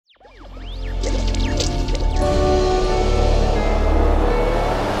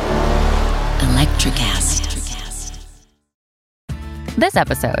This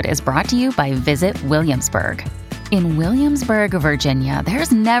episode is brought to you by Visit Williamsburg. In Williamsburg, Virginia,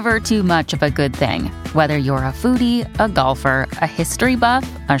 there's never too much of a good thing. Whether you're a foodie, a golfer, a history buff,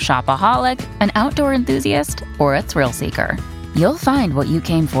 a shopaholic, an outdoor enthusiast, or a thrill seeker, you'll find what you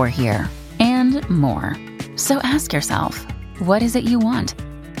came for here and more. So ask yourself, what is it you want?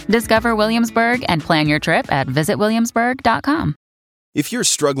 Discover Williamsburg and plan your trip at visitwilliamsburg.com. If you're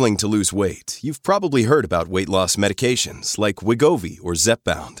struggling to lose weight, you've probably heard about weight loss medications like Wegovy or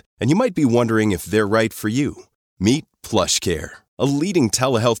Zepbound, and you might be wondering if they're right for you. Meet PlushCare, a leading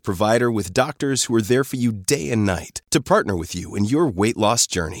telehealth provider with doctors who are there for you day and night to partner with you in your weight loss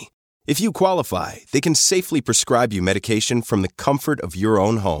journey. If you qualify, they can safely prescribe you medication from the comfort of your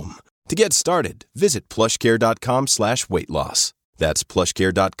own home. To get started, visit plushcare.com/weight-loss. That's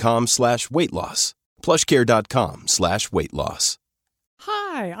plushcare.com/weight-loss. plushcare.com/weight-loss.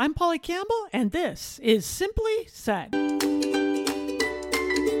 Hi, I'm Polly Campbell, and this is Simply Said.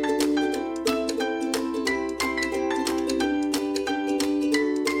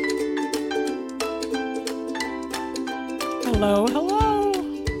 Hello, hello.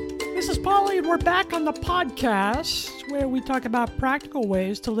 This is Polly, and we're back on the podcast where we talk about practical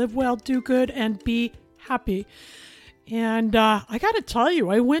ways to live well, do good, and be happy. And I got to tell you,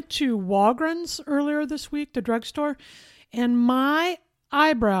 I went to Walgreens earlier this week, the drugstore, and my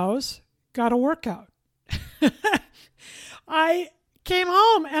eyebrows got a workout. I came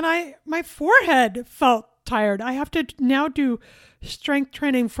home and my forehead felt tired. I have to now do strength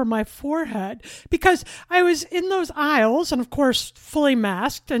training for my forehead because I was in those aisles and of course fully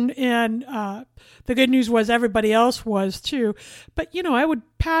masked and the good news was everybody else was too. But you know, I would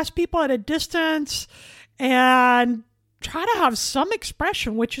pass people at a distance and try to have some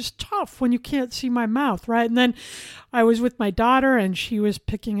expression, which is tough when you can't see my mouth, right? And then I was with my daughter and she was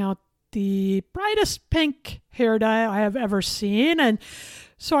picking out the brightest pink hair dye I have ever seen. And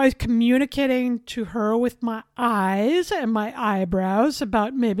so I was communicating to her with my eyes and my eyebrows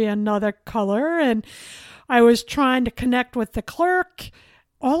about maybe another color. And I was trying to connect with the clerk.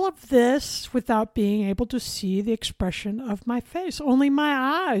 All of this without being able to see the expression of my face, only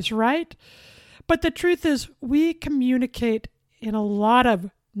my eyes, right? But the truth is, we communicate in a lot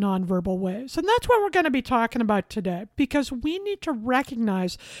of nonverbal ways. And that's what we're going to be talking about today, because we need to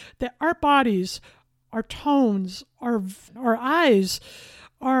recognize that our bodies, our tones, our eyes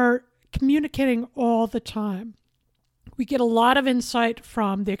are communicating all the time. We get a lot of insight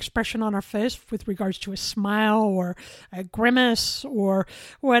from the expression on our face with regards to a smile or a grimace or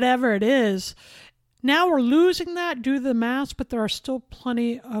whatever it is. Now we're losing that due to the mask, but there are still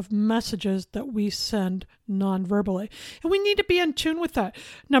plenty of messages that we send non-verbally. And we need to be in tune with that.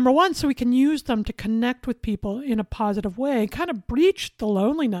 Number one, so we can use them to connect with people in a positive way and kind of breach the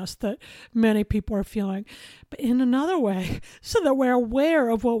loneliness that many people are feeling. But in another way, so that we're aware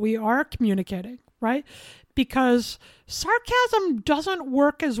of what we are communicating, right? Because sarcasm doesn't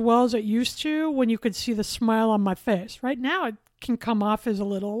work as well as it used to when you could see the smile on my face. Right now, it can come off as a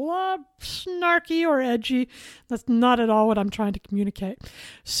little snarky or edgy. That's not at all what I'm trying to communicate.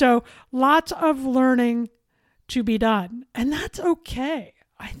 So lots of learning to be done, and that's okay.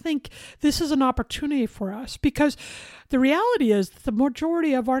 I think this is an opportunity for us because the reality is that the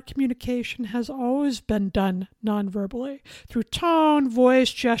majority of our communication has always been done non-verbally through tone,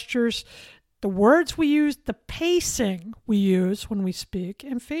 voice, gestures, the words we use, the pacing we use when we speak,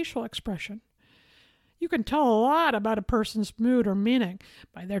 and facial expression. You can tell a lot about a person's mood or meaning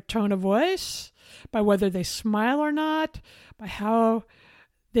by their tone of voice, by whether they smile or not, by how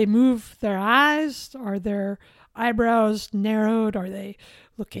they move their eyes. Are their eyebrows narrowed? Are they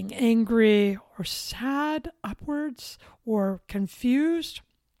looking angry or sad upwards or confused?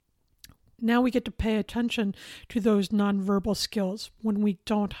 Now we get to pay attention to those nonverbal skills when we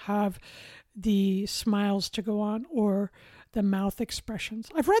don't have the smiles to go on or the mouth expressions.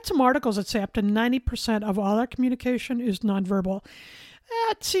 I've read some articles that say up to 90% of all our communication is nonverbal.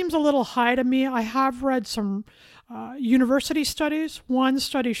 That seems a little high to me. I have read some university studies. One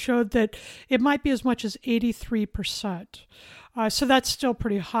study showed that it might be as much as 83%. So that's still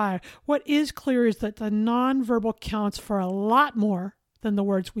pretty high. What is clear is that the nonverbal counts for a lot more than the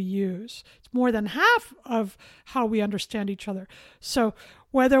words we use. It's more than half of how we understand each other. So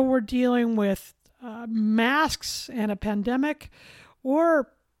whether we're dealing with masks and a pandemic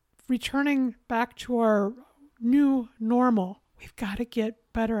or returning back to our new normal, we've got to get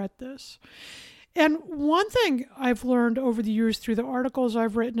better at this. And one thing I've learned over the years through the articles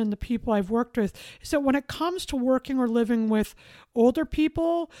I've written and the people I've worked with is that when it comes to working or living with older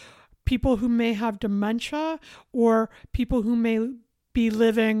people, people who may have dementia or people who may be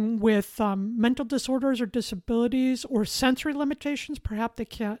living with mental disorders or disabilities or sensory limitations. Perhaps they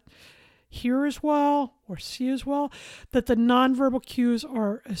can't hear as well or see as well, that the nonverbal cues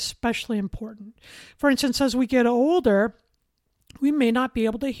are especially important. For instance, as we get older, we may not be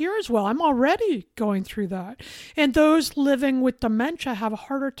able to hear as well. I'm already going through that. And those living with dementia have a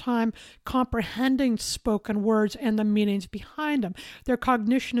harder time comprehending spoken words and the meanings behind them. Their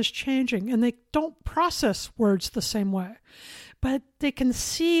cognition is changing and they don't process words the same way. But they can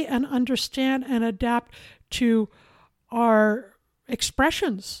see and understand and adapt to our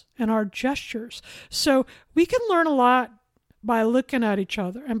expressions and our gestures. So we can learn a lot by looking at each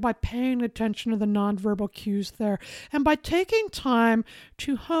other and by paying attention to the nonverbal cues there and by taking time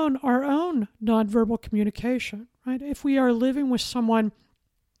to hone our own nonverbal communication, right? If we are living with someone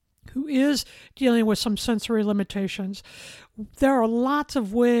who is dealing with some sensory limitations, there are lots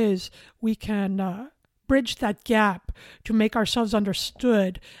of ways we can bridge that gap to make ourselves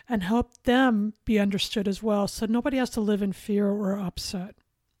understood and help them be understood as well, so nobody has to live in fear or upset.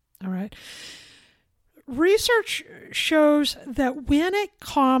 All right. Research shows that when it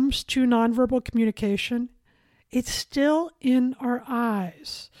comes to nonverbal communication, it's still in our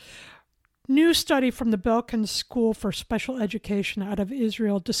eyes. New study from the Belkin School for Special Education out of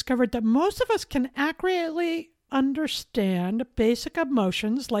Israel discovered that most of us can accurately understand basic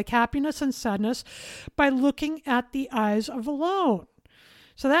emotions like happiness and sadness by looking at the eyes alone.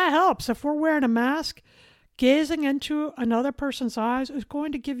 So that helps. If we're wearing a mask, gazing into another person's eyes is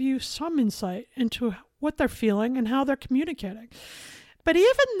going to give you some insight into what they're feeling and how they're communicating. But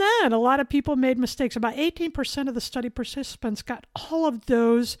even then, a lot of people made mistakes. About 18% of the study participants got all of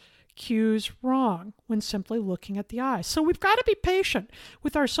those cues wrong when simply looking at the eyes. So we've got to be patient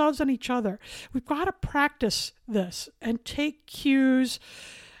with ourselves and each other. We've got to practice this and take cues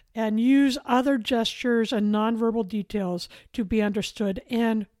and use other gestures and nonverbal details to be understood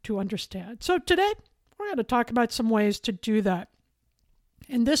and to understand. So today, we're going to talk about some ways to do that.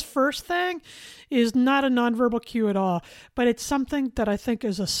 And this first thing is not a nonverbal cue at all, but it's something that I think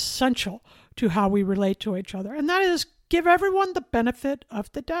is essential to how we relate to each other. And that is give everyone the benefit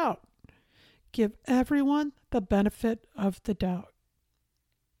of the doubt. Give everyone the benefit of the doubt.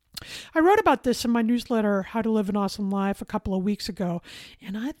 I wrote about this in my newsletter, How to Live an Awesome Life, a couple of weeks ago,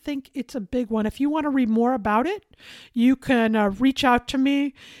 and I think it's a big one. If you want to read more about it, you can reach out to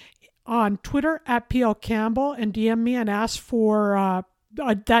me on Twitter at PL Campbell and DM me and ask for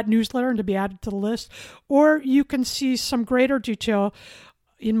that newsletter and to be added to the list. Or you can see some greater detail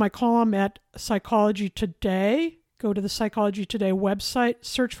in my column at Psychology Today. Go to the Psychology Today website,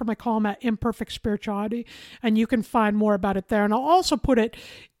 search for my column at Imperfect Spirituality, and you can find more about it there. And I'll also put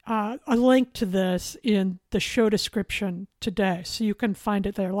a link to this in the show description today, so you can find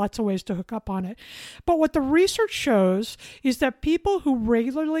it there. Lots of ways to hook up on it. But what the research shows is that people who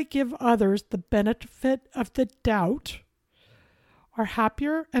regularly give others the benefit of the doubt are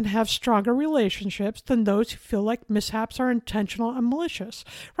happier and have stronger relationships than those who feel like mishaps are intentional and malicious,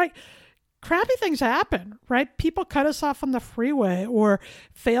 right? Crappy things happen, right? People cut us off on the freeway or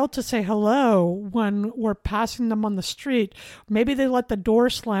fail to say hello when we're passing them on the street. Maybe they let the door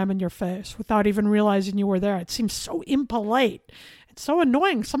slam in your face without even realizing you were there. It seems so impolite. It's so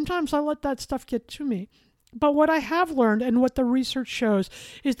annoying. Sometimes I let that stuff get to me. But what I have learned and what the research shows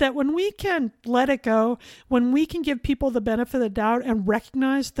is that when we can let it go, when we can give people the benefit of the doubt and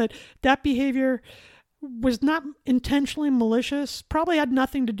recognize that that behavior was not intentionally malicious, probably had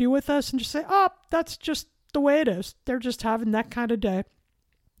nothing to do with us, and just say, oh, that's just the way it is. They're just having that kind of day.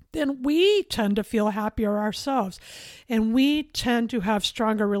 Then we tend to feel happier ourselves, and we tend to have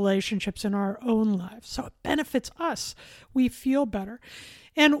stronger relationships in our own lives. So it benefits us. We feel better.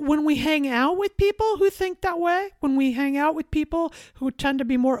 And when we hang out with people who think that way, when we hang out with people who tend to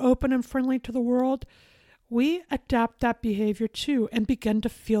be more open and friendly to the world, we adapt that behavior too and begin to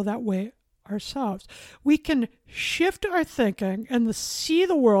feel that way ourselves. We can shift our thinking and see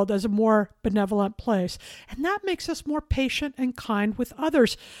the world as a more benevolent place. And that makes us more patient and kind with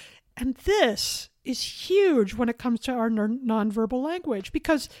others. And this is huge when it comes to our nonverbal language,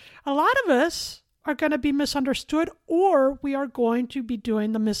 because a lot of us are going to be misunderstood, or we are going to be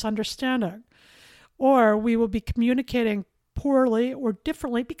doing the misunderstanding, or we will be communicating poorly or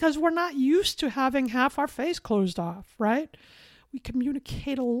differently because we're not used to having half our face closed off, right? We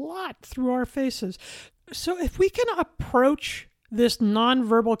communicate a lot through our faces. So if we can approach this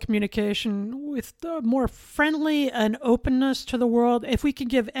nonverbal communication with more friendly and openness to the world, if we can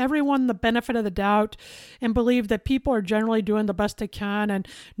give everyone the benefit of the doubt and believe that people are generally doing the best they can and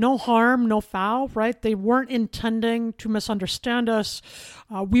no harm, no foul, right? They weren't intending to misunderstand us.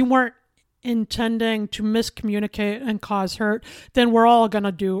 We weren't intending to miscommunicate and cause hurt, then we're all going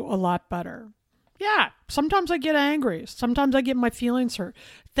to do a lot better. Yeah, sometimes I get angry. Sometimes I get my feelings hurt.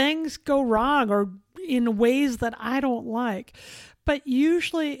 Things go wrong or in ways that I don't like. But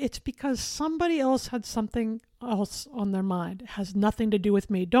usually it's because somebody else had something else on their mind. It has nothing to do with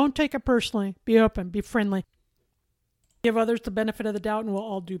me. Don't take it personally. Be open. Be friendly. Give others the benefit of the doubt and we'll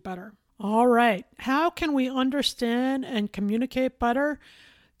all do better. All right. How can we understand and communicate better?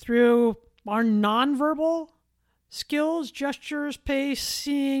 Through our nonverbal skills, gestures,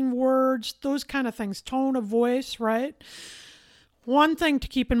 pacing, words, those kind of things, tone of voice, right? One thing to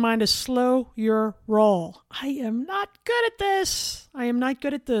keep in mind is slow your roll. I am not good at this.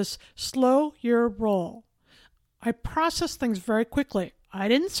 Slow your roll. I process things very quickly. I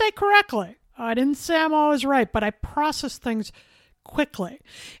didn't say correctly. I didn't say I'm always right, but I process things quickly.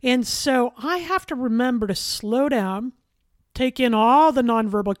 And so I have to remember to slow down, take in all the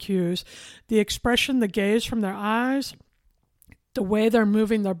nonverbal cues, the expression, the gaze from their eyes, the way they're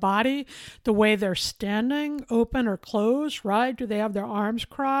moving their body, the way they're standing, open or closed, right? Do they have their arms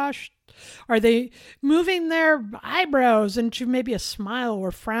crossed? Are they moving their eyebrows into maybe a smile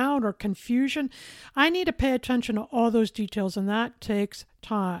or frown or confusion? I need to pay attention to all those details, and that takes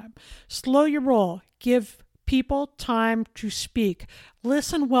time. Slow your roll. Give people time to speak.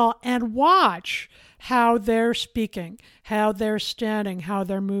 Listen well and watch how they're speaking, how they're standing, how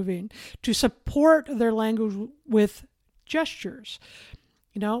they're moving, to support their language with gestures.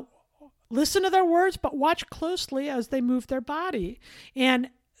 Listen to their words, but watch closely as they move their body. And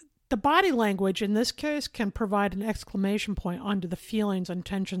the body language in this case can provide an exclamation point onto the feelings,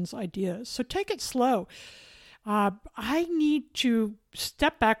 intentions, ideas. So take it slow. I need to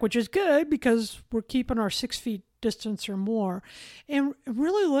step back, which is good because we're keeping our 6 feet distance or more, and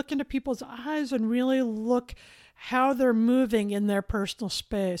really look into people's eyes and really look how they're moving in their personal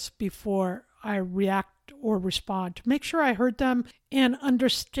space before I react or respond, to make sure I heard them and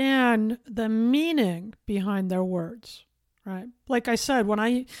understand the meaning behind their words. Right. Like I said,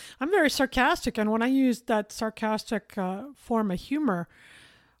 I'm very sarcastic, and when I use that sarcastic form of humor,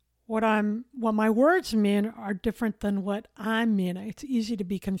 what my words mean are different than what I'm meaning. It's easy to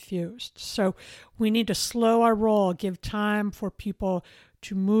be confused. So we need to slow our roll, give time for people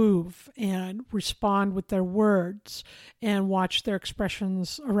to move and respond with their words, and watch their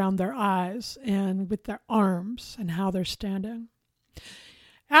expressions around their eyes and with their arms and how they're standing.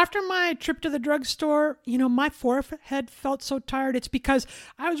 After my trip to the drugstore, my forehead felt so tired. It's because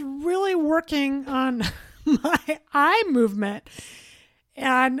I was really working on my eye movement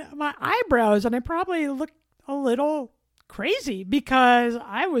and my eyebrows, and I probably looked a little crazy because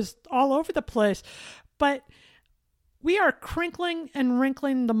I was all over the place. But we are crinkling and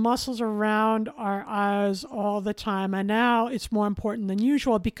wrinkling the muscles around our eyes all the time, and now it's more important than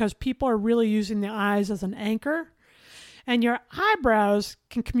usual because people are really using the eyes as an anchor. And your eyebrows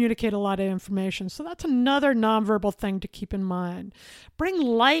can communicate a lot of information. So that's another nonverbal thing to keep in mind. Bring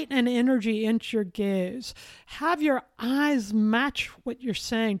light and energy into your gaze. Have your eyes match what you're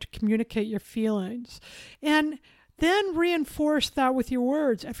saying to communicate your feelings. And then reinforce that with your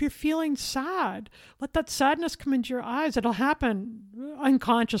words. If you're feeling sad, let that sadness come into your eyes. It'll happen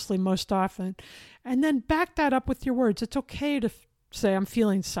unconsciously most often. And then back that up with your words. It's okay to say I'm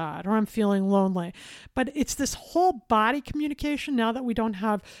feeling sad or I'm feeling lonely. But it's this whole body communication. Now that we don't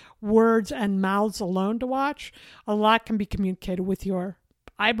have words and mouths alone to watch, a lot can be communicated with your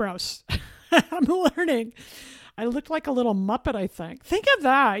eyebrows. I'm learning. I looked like a little Muppet, I think. Think of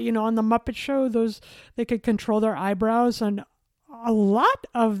that, on the Muppet Show, they could control their eyebrows, and a lot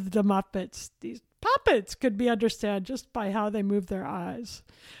of the Muppets, these puppets, could be understood just by how they move their eyes.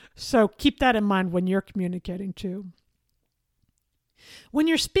 So keep that in mind when you're communicating too. When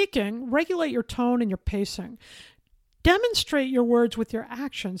you're speaking, regulate your tone and your pacing. Demonstrate your words with your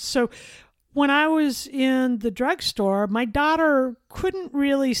actions. So when I was in the drugstore, my daughter couldn't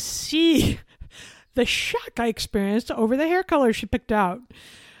really see the shock I experienced over the hair color she picked out.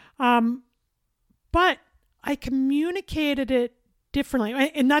 But I communicated it differently.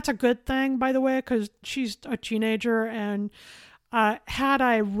 And that's a good thing, by the way, because she's a teenager. And had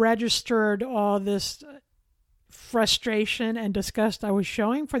I registered all this frustration and disgust I was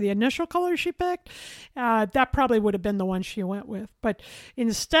showing for the initial color she picked, that probably would have been the one she went with. But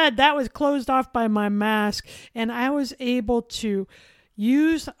instead, that was closed off by my mask, and I was able to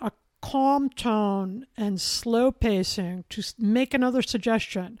use a calm tone and slow pacing to make another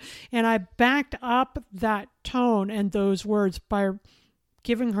suggestion. And I backed up that tone and those words by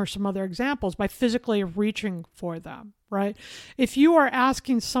giving her some other examples, by physically reaching for them, right? If you are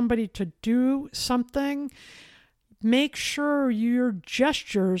asking somebody to do something, make sure your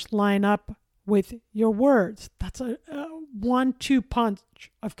gestures line up with your words. That's a 1-2 punch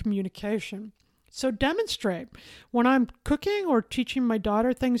of communication. So demonstrate. When I'm cooking or teaching my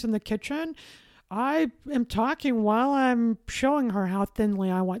daughter things in the kitchen, I am talking while I'm showing her how thinly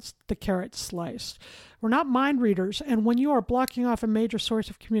I want the carrot sliced. We're not mind readers, and when you are blocking off a major source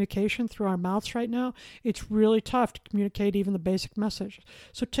of communication through our mouths right now, it's really tough to communicate even the basic message.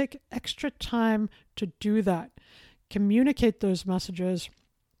 So take extra time to do that. Communicate those messages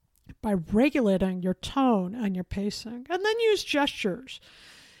by regulating your tone and your pacing, and then use gestures.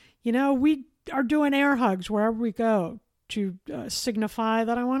 We are doing air hugs wherever we go to signify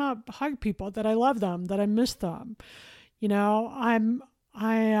that I want to hug people, that I love them, that I miss them. I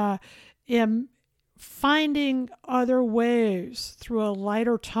am finding other ways through a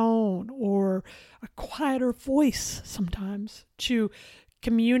lighter tone or a quieter voice sometimes to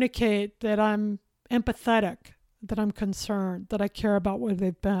communicate that I'm empathetic, that I'm concerned, that I care about where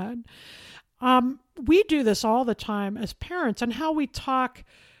they've been. We do this all the time as parents, and how we talk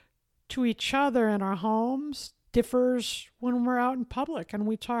to each other in our homes differs when we're out in public and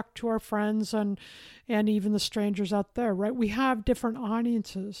we talk to our friends and even the strangers out there, right? We have different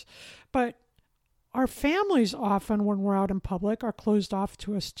audiences, but our families often, when we're out in public, are closed off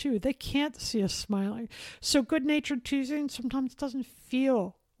to us too. They can't see us smiling. So good-natured teasing sometimes doesn't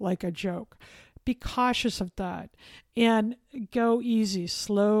feel like a joke. Be cautious of that and go easy.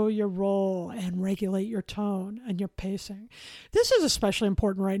 Slow your roll and regulate your tone and your pacing. This is especially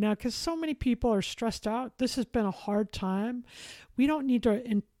important right now because so many people are stressed out. This has been a hard time. We don't need to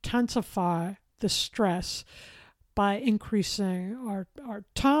intensify the stress by increasing our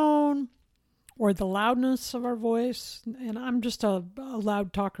tone or the loudness of our voice. And I'm just a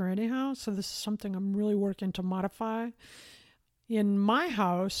loud talker anyhow, so this is something I'm really working to modify. In my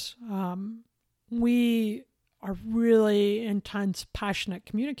house, we are really intense, passionate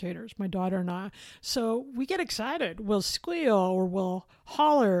communicators, my daughter and I. So we get excited. We'll squeal or we'll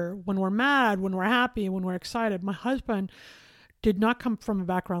holler when we're mad, when we're happy, when we're excited. My husband did not come from a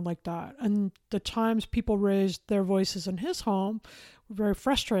background like that. And the times people raised their voices in his home were very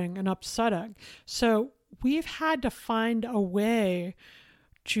frustrating and upsetting. So we've had to find a way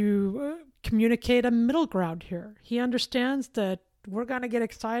to communicate a middle ground here. He understands that we're going to get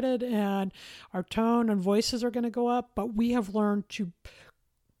excited and our tone and voices are going to go up, but we have learned to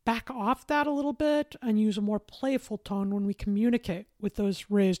back off that a little bit and use a more playful tone when we communicate with those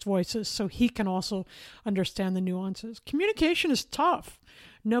raised voices so he can also understand the nuances. Communication is tough,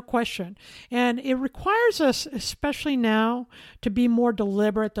 no question. And it requires us, especially now, to be more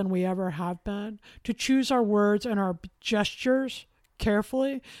deliberate than we ever have been, to choose our words and our gestures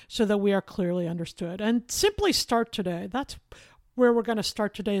carefully so that we are clearly understood. And simply start today. That's where we're going to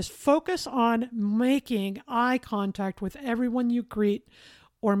start today, is focus on making eye contact with everyone you greet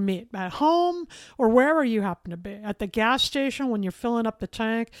or meet at home or wherever you happen to be, at the gas station, when you're filling up the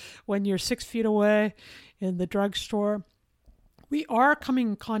tank, when you're 6 feet away in the drugstore. We are coming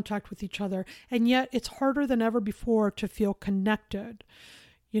in contact with each other, and yet it's harder than ever before to feel connected.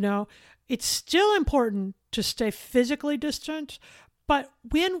 It's still important to stay physically distant, but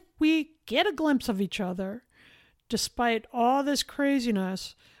when we get a glimpse of each other, despite all this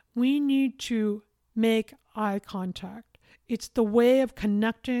craziness, we need to make eye contact. It's the way of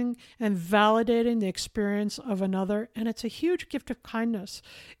connecting and validating the experience of another, and it's a huge gift of kindness.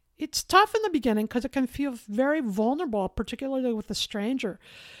 It's tough in the beginning because it can feel very vulnerable, particularly with a stranger.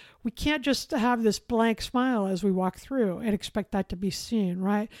 We can't just have this blank smile as we walk through and expect that to be seen,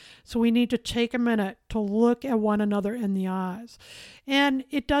 right? So we need to take a minute to look at one another in the eyes. And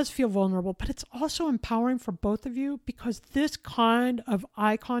it does feel vulnerable, but it's also empowering for both of you because this kind of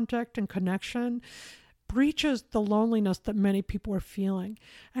eye contact and connection breaches the loneliness that many people are feeling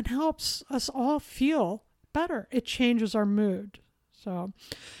and helps us all feel better. It changes our mood. So,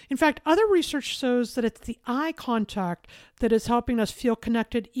 in fact, other research shows that it's the eye contact that is helping us feel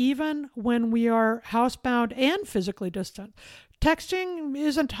connected even when we are housebound and physically distant. Texting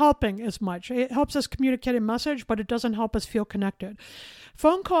isn't helping as much. It helps us communicate a message, but it doesn't help us feel connected.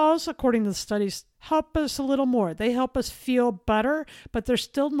 Phone calls, according to the studies, help us a little more. They help us feel better, but they're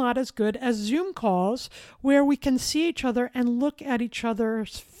still not as good as Zoom calls where we can see each other and look at each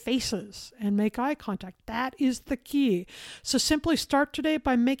other's faces and make eye contact. That is the key. So simply start today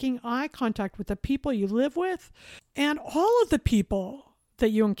by making eye contact with the people you live with and all of the people that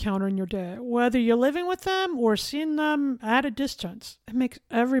you encounter in your day, whether you're living with them or seeing them at a distance. It makes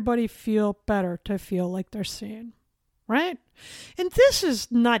everybody feel better to feel like they're seen, right? And this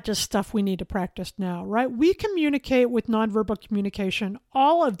is not just stuff we need to practice now, right? We communicate with nonverbal communication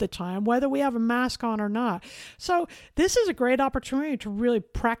all of the time, whether we have a mask on or not. So this is a great opportunity to really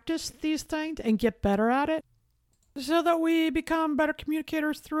practice these things and get better at it so that we become better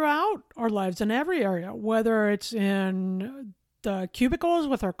communicators throughout our lives in every area, whether it's in the cubicles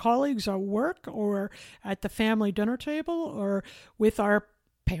with our colleagues at work or at the family dinner table or with our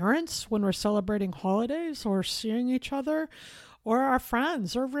parents when we're celebrating holidays or seeing each other, or our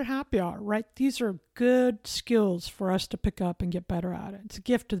friends over happy hour, right? These are good skills for us to pick up and get better at it. It's a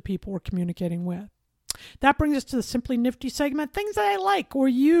gift to the people we're communicating with. That brings us to the Simply Nifty segment, things that I like or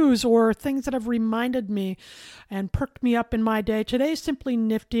use or things that have reminded me and perked me up in my day. Today's Simply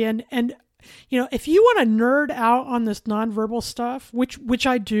Nifty, and if you want to nerd out on this nonverbal stuff, which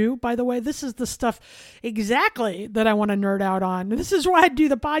I do, by the way, this is the stuff exactly that I want to nerd out on. This is why I do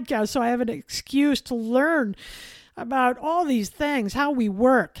the podcast, so I have an excuse to learn about all these things, how we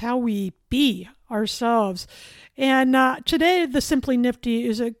work, how we be ourselves. And today, the Simply Nifty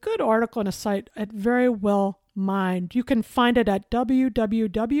is a good article on a site at Verywell Mind. You can find it at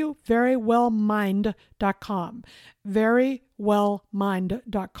www.verywellmind.com.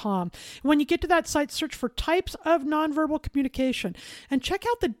 Verywellmind.com. When you get to that site, search for types of nonverbal communication and check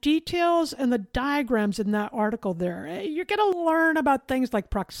out the details and the diagrams in that article there. You're going to learn about things like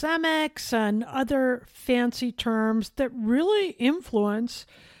proxemics and other fancy terms that really influence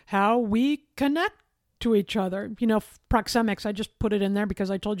how we connect to each other. Proxemics, I just put it in there because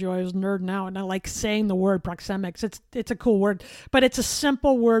I told you I was nerding out and I like saying the word proxemics. It's a cool word, but it's a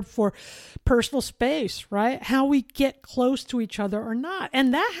simple word for personal space, right? How we get close to each other or not.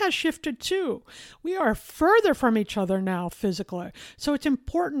 And that has shifted too. We are further from each other now physically. So it's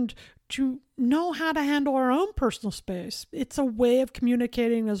important to know how to handle our own personal space. It's a way of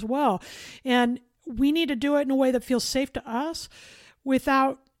communicating as well. And we need to do it in a way that feels safe to us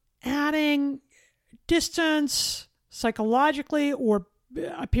without adding distance psychologically or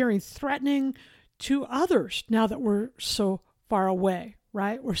appearing threatening to others now that we're so far away,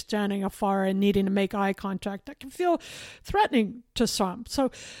 right? We're standing afar and needing to make eye contact. That can feel threatening to some. So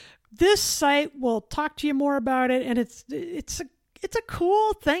this site will talk to you more about it, and it's a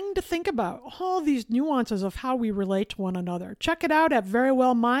cool thing to think about, all these nuances of how we relate to one another. Check it out at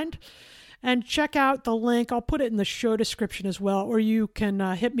Verywell Mind. And check out the link. I'll put it in the show description as well. Or you can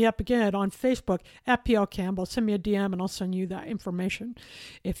hit me up again on Facebook at PL Campbell. Send me a DM and I'll send you that information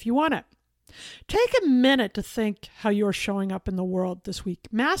if you want it. Take a minute to think how you're showing up in the world this week,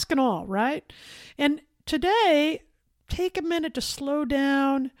 mask and all, right? And today, take a minute to slow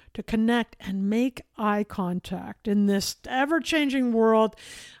down, to connect, and make eye contact in this ever-changing world.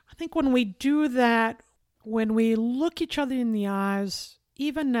 I think when we do that, when we look each other in the eyes,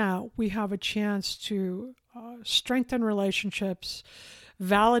 even now, we have a chance to strengthen relationships,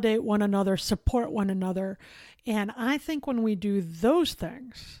 validate one another, support one another. And I think when we do those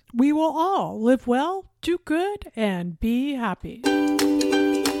things, we will all live well, do good, and be happy.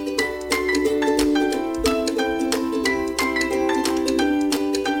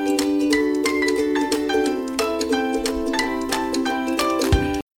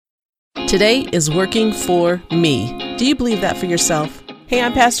 Today is working for me. Do you believe that for yourself? Hey,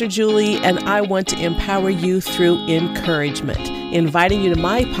 I'm Pastor Julie, and I want to empower you through encouragement, inviting you to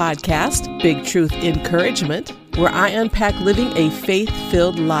my podcast, Big Truth Encouragement, where I unpack living a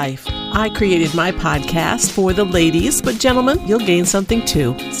faith-filled life. I created my podcast for the ladies, but gentlemen, you'll gain something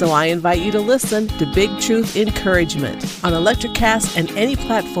too. So I invite you to listen to Big Truth Encouragement on Electrocast and any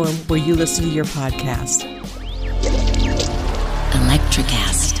platform where you listen to your podcast.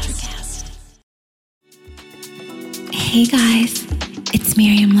 Electrocast. Hey guys. It's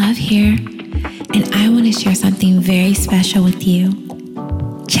Miriam Love here, and I want to share something very special with you.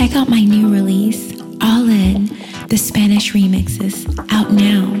 Check out my new release, All In, the Spanish remixes, out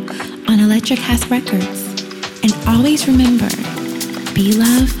now on Electrocast Records. And always remember, be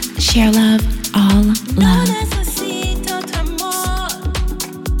love, share love, all love.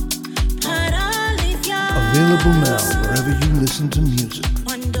 Available now wherever you listen to music.